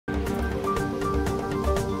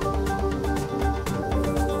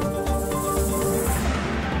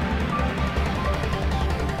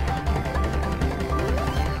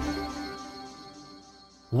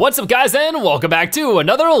What's up guys, and welcome back to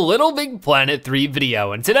another LittleBigPlanet 3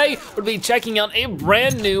 video. And today we'll be checking out a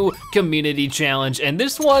brand new community challenge, and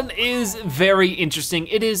this one is very interesting.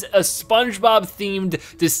 It is a SpongeBob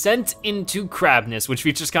themed Descent Into Krab-ness, which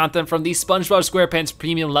features content from the SpongeBob SquarePants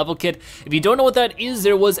Premium Level Kit. If you don't know what that is,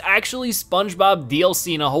 there was actually SpongeBob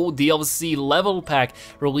DLC and a whole DLC level pack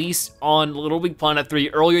released on LittleBigPlanet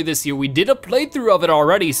 3 earlier this year. We did a playthrough of it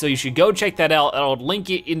already, so you should go check that out. I'll link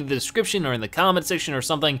it in the description or in the comment section or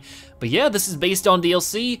something. But yeah, this is based on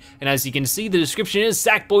DLC, and as you can see, the description is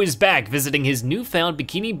Sackboy's back, visiting his newfound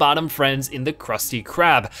Bikini Bottom friends in the Krusty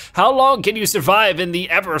Krab. How long can you survive in the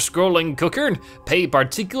ever-scrolling cooker? Pay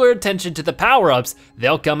particular attention to the power-ups,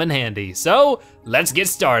 they'll come in handy. So, let's get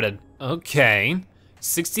started. Okay,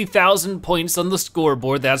 60,000 points on the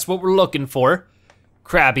scoreboard, that's what we're looking for.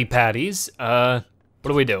 Krabby Patties, what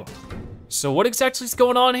do we do? So what exactly is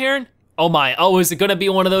going on here? Oh my, oh, is it gonna be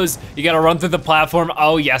one of those, you gotta run through the platform?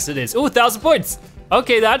 Oh yes it is. Ooh, 1,000 points.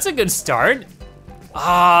 Okay, that's a good start.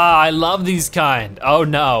 Ah, I love these kind. Oh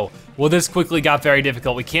no. Well, this quickly got very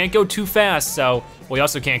difficult. We can't go too fast, so we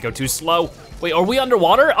also can't go too slow. Wait, are we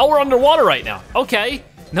underwater? Oh, we're underwater right now. Okay,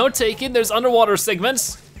 no taking, there's underwater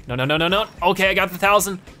segments. No, no, no, no, no. Okay, I got the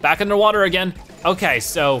 1,000, back underwater again. Okay,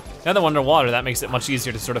 so now that we're underwater, that makes it much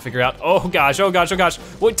easier to sort of figure out. Oh gosh, oh gosh, oh gosh.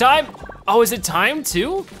 Wait, time? Oh, is it time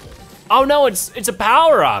too? Oh no, it's a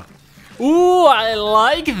power up. Ooh, I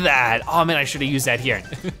like that. Oh man, I should have used that here.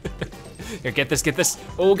 Here, get this, get this.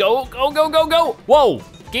 Oh, go, go, go, go, go. Whoa,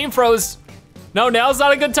 game froze. No, now's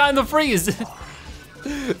not a good time to freeze.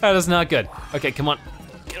 That is not good. Okay, come on,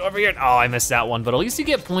 get over here. Oh, I missed that one, but at least you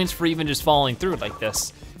get points for even just falling through like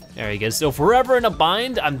this. There you go, so if we're ever in a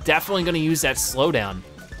bind, I'm definitely gonna use that slowdown.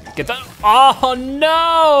 Get that, oh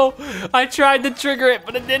no! I tried to trigger it,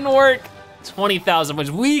 but it didn't work. 20,000, which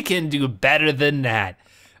we can do better than that.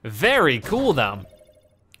 Very cool though.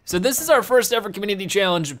 So this is our first ever community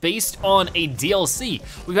challenge based on a DLC.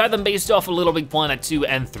 We've had them based off of LittleBigPlanet 2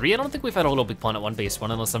 and 3. I don't think we've had a LittleBigPlanet 1 based one,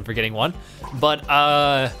 unless I'm forgetting one. But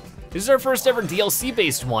this is our first ever DLC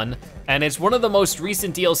based one, and it's one of the most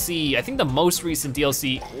recent DLC, I think the most recent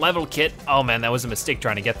DLC level kit. Oh man, that was a mistake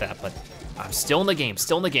trying to get that, but I'm still in the game,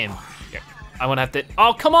 still in the game. Here, I'm gonna have to,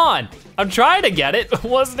 oh come on! I'm trying to get it, it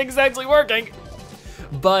wasn't exactly working.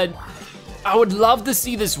 But I would love to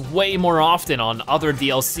see this way more often on other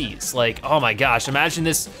DLCs. Like, oh my gosh, imagine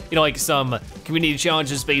this, you know, like some community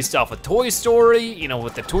challenges based off of Toy Story, you know,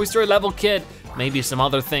 with the Toy Story level kit, maybe some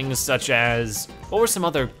other things such as, what were some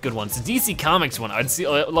other good ones? The DC Comics one, I'd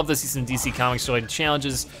love to see some DC Comics related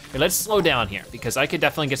challenges. Here, let's slow down here, because I could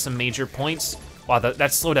definitely get some major points. Wow, that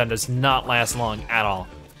slowdown does not last long at all.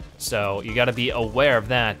 So you gotta be aware of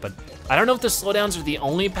that, but I don't know if the slowdowns are the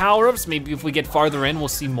only power-ups. Maybe if we get farther in, we'll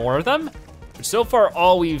see more of them. But so far,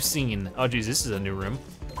 all we've seen, oh geez, this is a new room.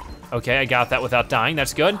 Okay, I got that without dying,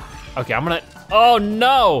 that's good. Okay, I'm gonna, oh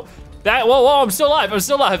no! Whoa, whoa, I'm still alive, I'm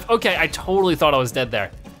still alive. Okay, I totally thought I was dead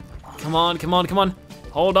there. Come on, come on, come on.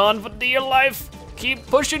 Hold on for dear life. Keep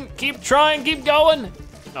pushing, keep trying, keep going.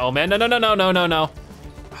 Oh man, no, no, no, no, no, no, no.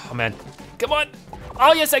 Oh man, come on.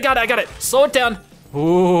 Oh yes, I got it, slow it down.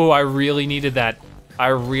 Ooh, I really needed that. I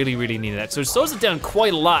really, really needed that. So it slows it down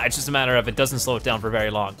quite a lot. It's just a matter of it doesn't slow it down for very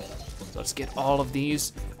long. So let's get all of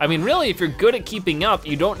these. I mean, really, if you're good at keeping up,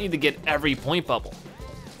 you don't need to get every point bubble.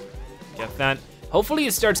 Get that. Hopefully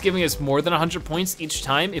it starts giving us more than 100 points each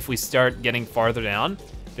time if we start getting farther down.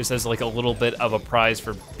 Just as like a little bit of a prize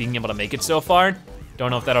for being able to make it so far.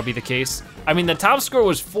 Don't know if that'll be the case. I mean, the top score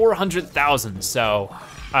was 400,000, so,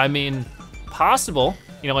 I mean, possible.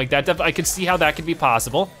 You know, like that, I could see how that could be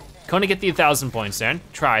possible. Couldn't get the 1,000 points there.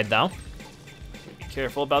 Tried though. Be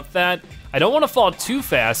careful about that. I don't want to fall too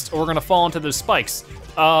fast or we're gonna fall into those spikes.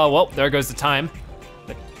 Well, there goes the time.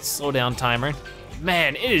 The slow down timer.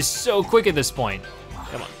 Man, it is so quick at this point.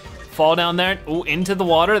 Come on, fall down there. Ooh, into the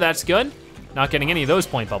water, that's good. Not getting any of those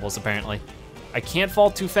point bubbles apparently. I can't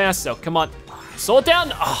fall too fast though, come on. Slow it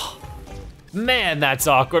down, oh. Man, that's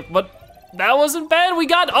awkward, but that wasn't bad. We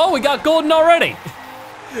got golden already.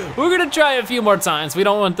 We're gonna try a few more times. We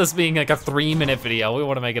don't want this being like a 3-minute video. We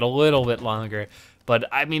wanna make it a little bit longer. But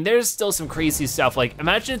I mean, there's still some crazy stuff. Like,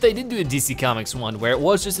 imagine if they did do a DC Comics one where it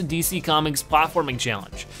was just a DC Comics platforming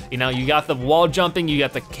challenge. You know, you got the wall jumping, you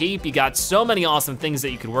got the cape, you got so many awesome things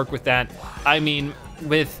that you could work with that. I mean,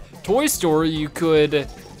 with Toy Story, you could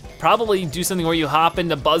probably do something where you hop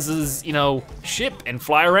into Buzz's, you know, ship and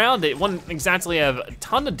fly around. It wouldn't exactly have a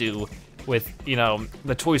ton to do with, you know,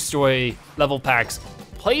 the Toy Story level packs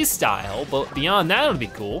play style, but beyond that, it would be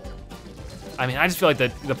cool. I mean, I just feel like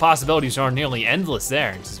the possibilities are nearly endless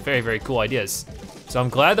there. It's just very, very cool ideas. So I'm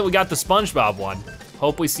glad that we got the SpongeBob one.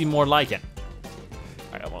 Hope we see more like it.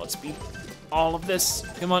 All right, speed all of this.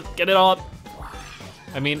 Come on, get it all up.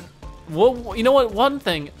 I mean, well, you know what, one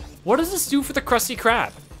thing, what does this do for the Krusty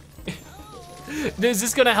Krab? Is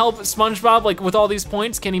this gonna help SpongeBob, like with all these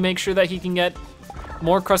points? Can he make sure that he can get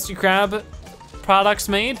more Krusty Krab products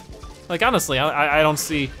made? Like honestly, I don't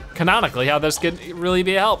see canonically how this could really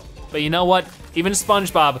be a help. But you know what? Even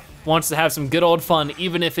SpongeBob wants to have some good old fun,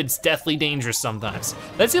 even if it's deathly dangerous sometimes.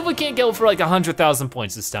 Let's see if we can't go for like 100,000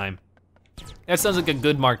 points this time. That sounds like a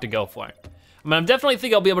good mark to go for. I mean, I definitely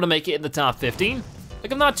think I'll be able to make it in the top 15.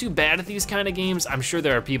 Like I'm not too bad at these kind of games. I'm sure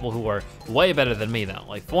there are people who are way better than me though.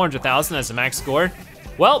 Like 400,000 as a max score.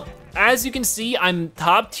 Well, as you can see, I'm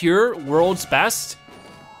top tier, world's best.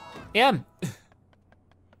 Yeah.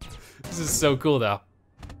 This is so cool though.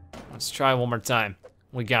 Let's try one more time.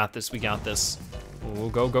 We got this, we got this. Ooh,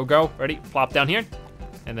 go, go, go. Ready? Plop down here.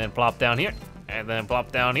 And then plop down here. And then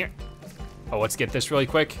plop down here. Oh, let's get this really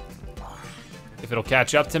quick. If it'll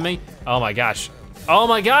catch up to me. Oh my gosh. Oh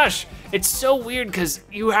my gosh. It's so weird because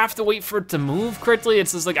you have to wait for it to move correctly.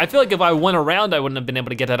 It's just like, I feel like if I went around, I wouldn't have been able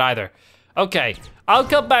to get it either. Okay, I'll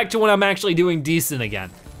cut back to when I'm actually doing decent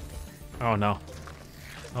again. Oh no.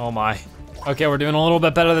 Oh my. Okay, we're doing a little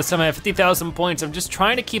bit better this time. I have 50,000 points. I'm just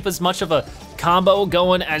trying to keep as much of a combo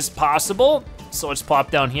going as possible. So let's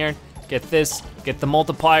plop down here, get this, get the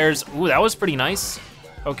multipliers. Ooh, that was pretty nice.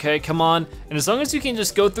 Okay, come on. And as long as you can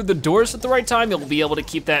just go through the doors at the right time, you'll be able to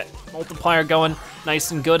keep that multiplier going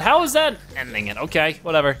nice and good. How is that ending it? Okay,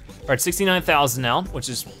 whatever. We're at 69,000 now, which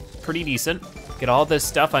is pretty decent. Get all this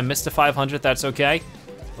stuff. I missed a 500, that's okay.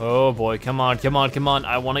 Oh boy, come on, come on, come on.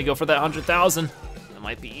 I wanna go for that 100,000. That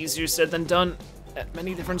might be easier said than done at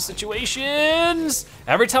many different situations.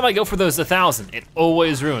 Every time I go for those 1,000, it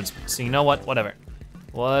always ruins me. So you know what, whatever.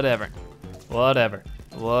 Whatever, whatever,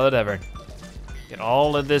 whatever. Get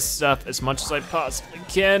all of this stuff as much as I possibly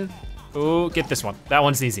can. Ooh, get this one. That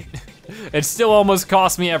one's easy. It still almost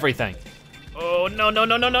cost me everything. Oh, no, no,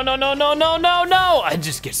 no, no, no, no, no, no, no, no, no. I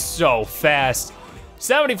just get so fast.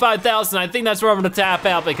 75,000, I think that's where I'm gonna tap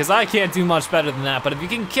out because I can't do much better than that. But if you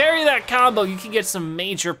can carry that combo, you can get some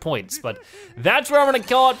major points. But that's where I'm gonna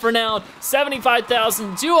call it for now.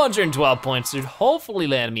 75,212 points should hopefully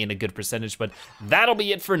land me in a good percentage, but that'll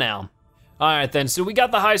be it for now. All right then, so we got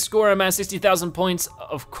the high score. I'm at 60,000 points,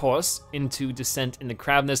 of course, into Descent into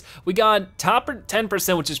Krab-ness. We got top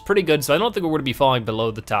 10%, which is pretty good, so I don't think we're gonna be falling below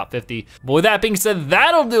the top 50. But with that being said,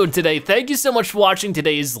 that'll do it today. Thank you so much for watching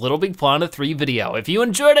today's LittleBigPlanet 3 video. If you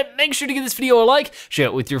enjoyed it, make sure to give this video a like, share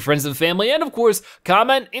it with your friends and family, and of course,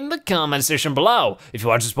 comment in the comment section below. If you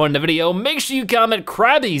watch this point in the video, make sure you comment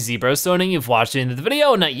Krabby Zebra, so knowing you've watched the end of the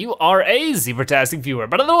video and that you are a Zebratastic viewer.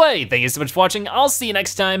 But either way, thank you so much for watching. I'll see you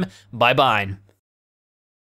next time. Bye-bye.